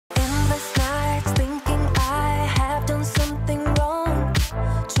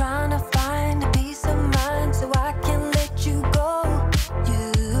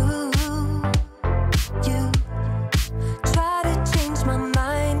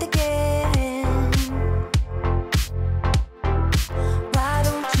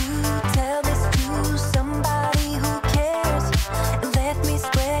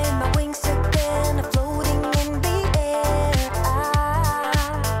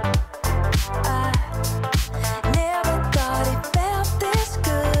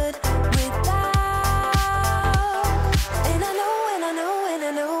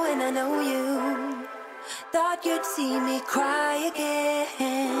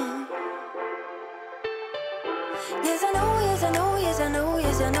Yes, I know, yes, I know, yes, I know,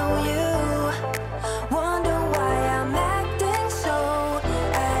 yes, I know you wonder why I'm acting so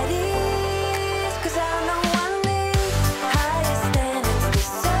at ease. 'Cause I know I need higher standards,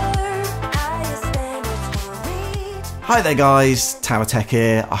 deserve higher standards to reach. Hi there guys, Tower Tech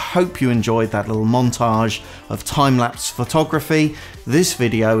here. I hope you enjoyed that little montage of time-lapse photography. This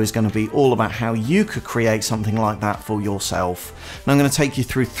video is going to be all about how you could create something like that for yourself. And I'm going to take you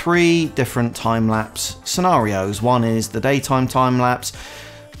through 3 different time-lapse scenarios. One is the daytime time-lapse,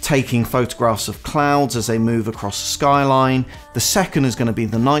 taking photographs of clouds as they move across the skyline. The second is going to be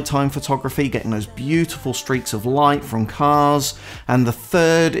the nighttime photography, getting those beautiful streaks of light from cars. And the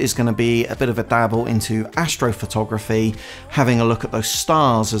third is going to be a bit of a dabble into astrophotography, having a look at those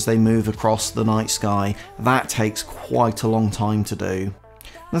stars as they move across the night sky. That takes quite a long time to do.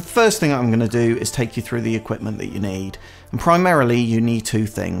 The first thing I'm going to do is take you through the equipment that you need. And primarily you need 2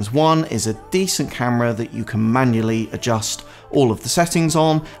 things. One is a decent camera that you can manually adjust all of the settings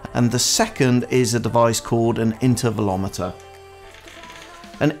on, and the second is a device called an intervalometer.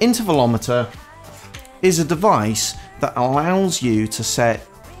 An intervalometer is a device that allows you to set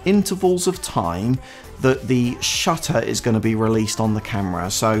intervals of time that the shutter is going to be released on the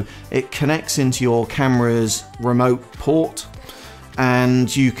camera. So it connects into your camera's remote port,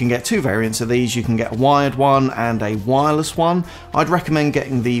 and you can get 2 variants of these. You can get a wired one and a wireless one. I'd recommend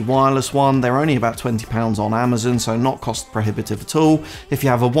getting the wireless one. They're only about £20 on Amazon, so not cost prohibitive at all. If you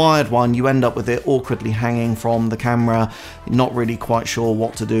have a wired one, you end up with it awkwardly hanging from the camera, not really quite sure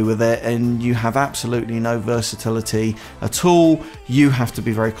what to do with it, and you have absolutely no versatility at all. You have to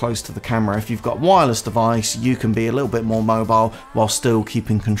be very close to the camera. If you've got a wireless device, you can be a little bit more mobile while still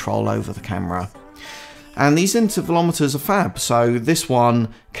keeping control over the camera. And these intervalometers are fab. So this one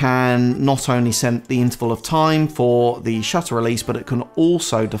can not only set the interval of time for the shutter release, but it can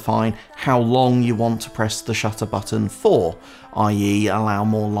also define how long you want to press the shutter button for, i.e. allow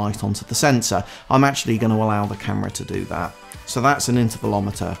more light onto the sensor. I'm actually going to allow the camera to do that. So that's an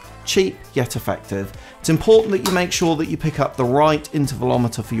intervalometer. Cheap yet effective. It's important that you make sure that you pick up the right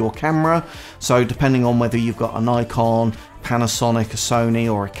intervalometer for your camera. So depending on whether you've got a Nikon, Panasonic, a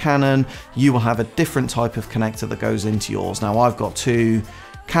Sony or a Canon, you will have a different type of connector that goes into yours. Now I've got 2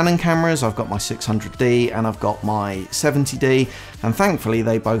 Canon cameras. I've got my 600D and I've got my 70D, and thankfully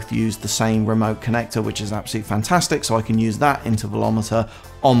they both use the same remote connector, which is absolutely fantastic, so I can use that intervalometer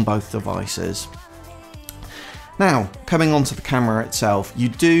on both devices. Now, coming onto the camera itself, you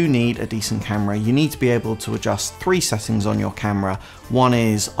do need a decent camera. You need to be able to adjust 3 settings on your camera. One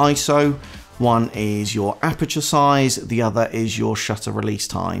is ISO, one is your aperture size, the other is your shutter release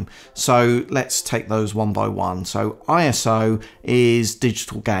time. So let's take those one by one. So ISO is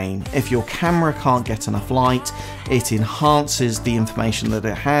digital gain. If your camera can't get enough light, it enhances the information that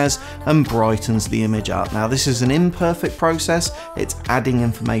it has and brightens the image up. Now this is an imperfect process, it's adding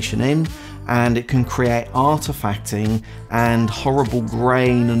information in, and it can create artifacting and horrible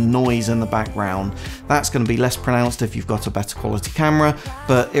grain and noise in the background. That's going to be less pronounced if you've got a better quality camera,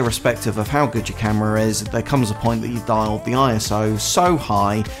 but irrespective of how good your camera is, there comes a point that you've dialed the ISO so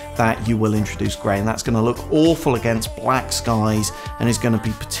high that you will introduce grain. That's going to look awful against black skies and is going to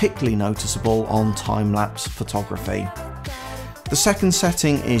be particularly noticeable on time-lapse photography. The second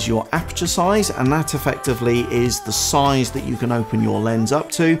setting is your aperture size, and that effectively is the size that you can open your lens up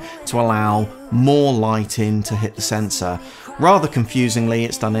to allow more light in to hit the sensor. Rather confusingly,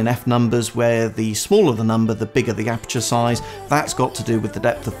 it's done in F numbers, where the smaller the number, the bigger the aperture size. That's got to do with the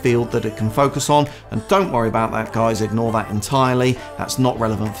depth of field that it can focus on, and don't worry about that guys, ignore that entirely. That's not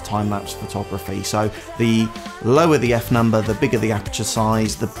relevant for time-lapse photography. So the lower the F number, the bigger the aperture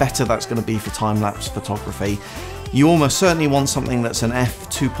size, the better that's going to be for time-lapse photography. You almost certainly want something that's an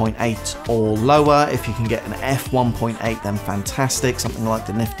f2.8 or lower. If you can get an f1.8, then fantastic. Something like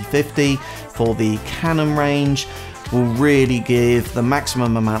the Nifty 50 for the Canon range will really give the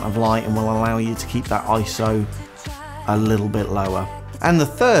maximum amount of light and will allow you to keep that ISO a little bit lower. And the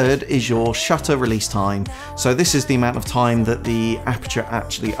third is your shutter release time. So this is the amount of time that the aperture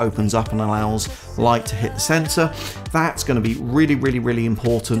actually opens up and allows light to hit the sensor. That's going to be really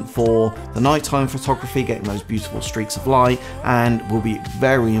important for the nighttime photography, getting those beautiful streaks of light, and will be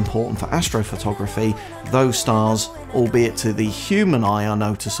very important for astrophotography. Those stars, albeit to the human eye, are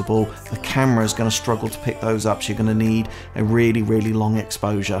noticeable. The camera is going to struggle to pick those up, so you're going to need a really long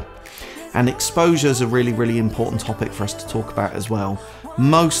exposure. And exposure is a really important topic for us to talk about as well.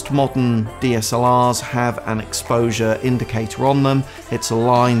 Most modern DSLRs have an exposure indicator on them. It's a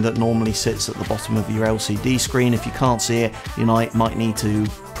line that normally sits at the bottom of your LCD screen. If you can't see it, you might need to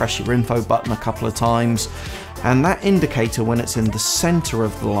press your info button a couple of times. And that indicator, when it's in the center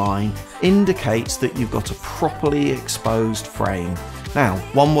of the line, indicates that you've got a properly exposed frame. Now,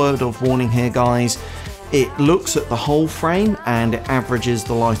 one word of warning here, guys. It looks at the whole frame and it averages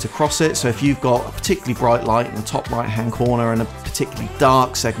the light across it. So if you've got a particularly bright light in the top right hand corner and a particularly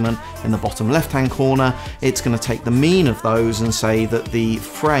dark segment in the bottom left hand corner, it's going to take the mean of those and say that the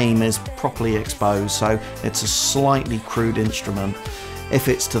frame is properly exposed. So it's a slightly crude instrument. If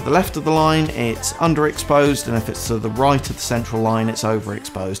it's to the left of the line, it's underexposed, and if it's to the right of the central line, it's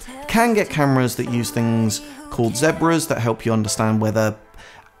overexposed. You can get cameras that use things called zebras that help you understand whether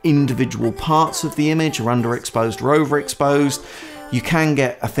individual parts of the image are underexposed or overexposed. You can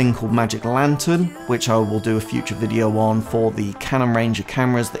get a thing called Magic Lantern, which I will do a future video on for the Canon range of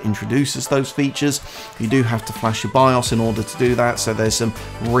cameras that introduces those features. You do have to flash your BIOS in order to do that, so there's some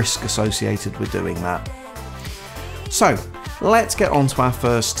risk associated with doing that. So let's get on to our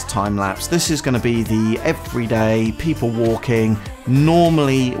first time lapse. This is going to be the everyday people walking,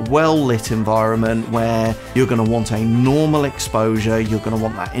 normally well lit environment where you're going to want a normal exposure. You're going to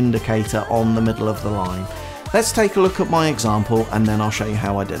want that indicator on the middle of the line. Let's take a look at my example and then I'll show you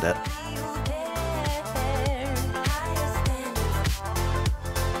how I did it.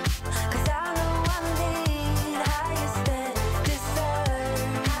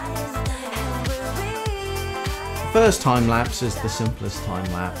 First time lapse is the simplest time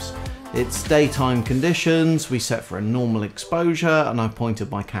lapse. It's daytime conditions, we set for a normal exposure, and I pointed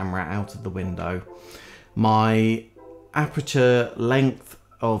my camera out of the window. My aperture length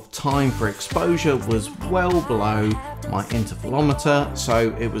of time for exposure was well below my intervalometer,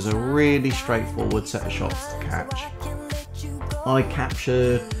 so it was a really straightforward set of shots to catch. I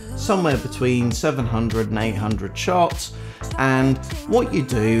captured somewhere between 700 and 800 shots, and what you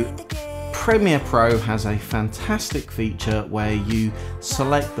do, Premiere Pro has a fantastic feature where you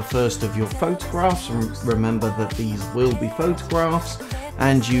select the first of your photographs, and remember that these will be photographs,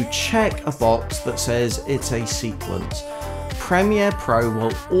 and you check a box that says it's a sequence. Premiere Pro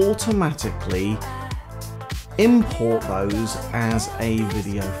will automatically import those as a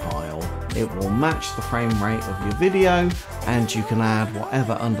video file. It will match the frame rate of your video, and you can add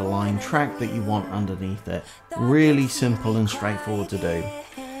whatever underlying track that you want underneath it. Really simple and straightforward to do.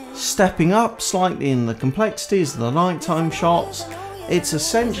 Stepping up slightly in the complexities of the nighttime shots, it's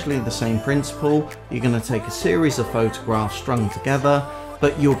essentially the same principle. You're going to take a series of photographs strung together,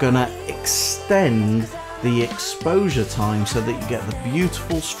 but you're going to extend the exposure time so that you get the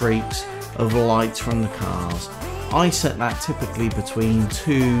beautiful streaks of light from the cars. I set that typically between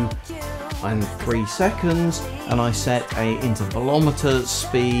 2 and 3 seconds, and I set a intervalometer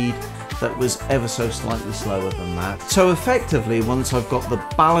speed that was ever so slightly slower than that. So effectively, once I've got the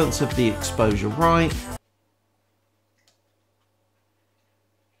balance of the exposure right,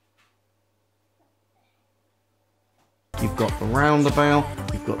 you've got the roundabout,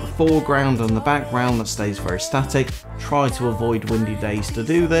 you've got the foreground and the background that stays very static. Try to avoid windy days to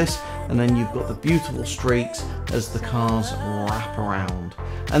do this, and then you've got the beautiful streaks as the cars wrap around.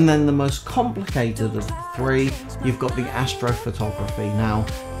 And then the most complicated of the three, you've got the astrophotography. Now,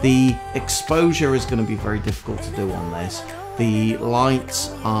 the exposure is going to be very difficult to do on this. The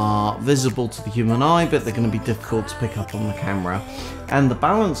lights are visible to the human eye, but they're going to be difficult to pick up on the camera. And the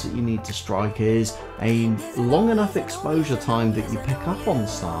balance that you need to strike is a long enough exposure time that you pick up on the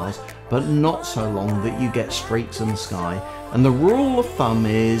stars, but not so long that you get streaks in the sky. And the rule of thumb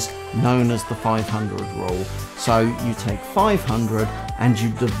is known as the 500 rule. So you take 500 and you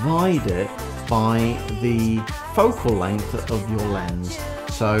divide it by the focal length of your lens.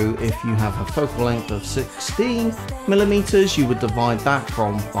 So if you have a focal length of 16 millimeters, you would divide that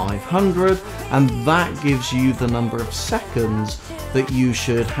from 500, and that gives you the number of seconds that you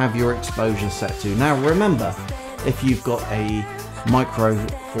should have your exposure set to. Now remember, if you've got a micro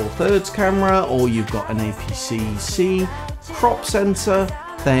four thirds camera or you've got an APC-C crop sensor,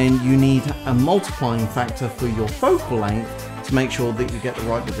 then you need a multiplying factor for your focal length to make sure that you get the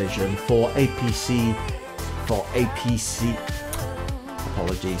right division. For APC-C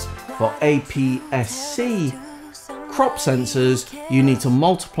crop sensors, you need to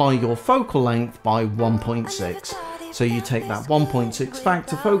multiply your focal length by 1.6. So you take that 1.6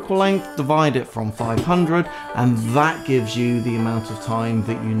 factor focal length, divide it from 500, and that gives you the amount of time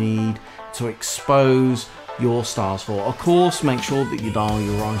that you need to expose your stars for. Of course, make sure that you dial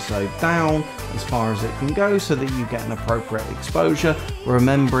your ISO down as far as it can go so that you get an appropriate exposure,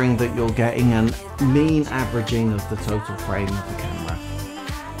 remembering that you're getting a mean averaging of the total frame of the camera.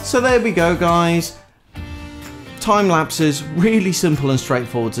 So there we go, guys. Time lapses, really simple and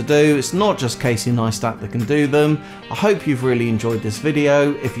straightforward to do. It's not just Casey Neistat that can do them. I hope you've really enjoyed this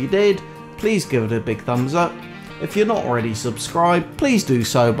video. If you did, please give it a big thumbs up. If you're not already subscribed, please do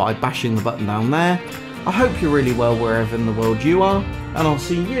so by bashing the button down there. I hope you're really well wherever in the world you are, and I'll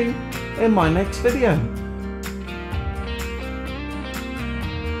see you in my next video.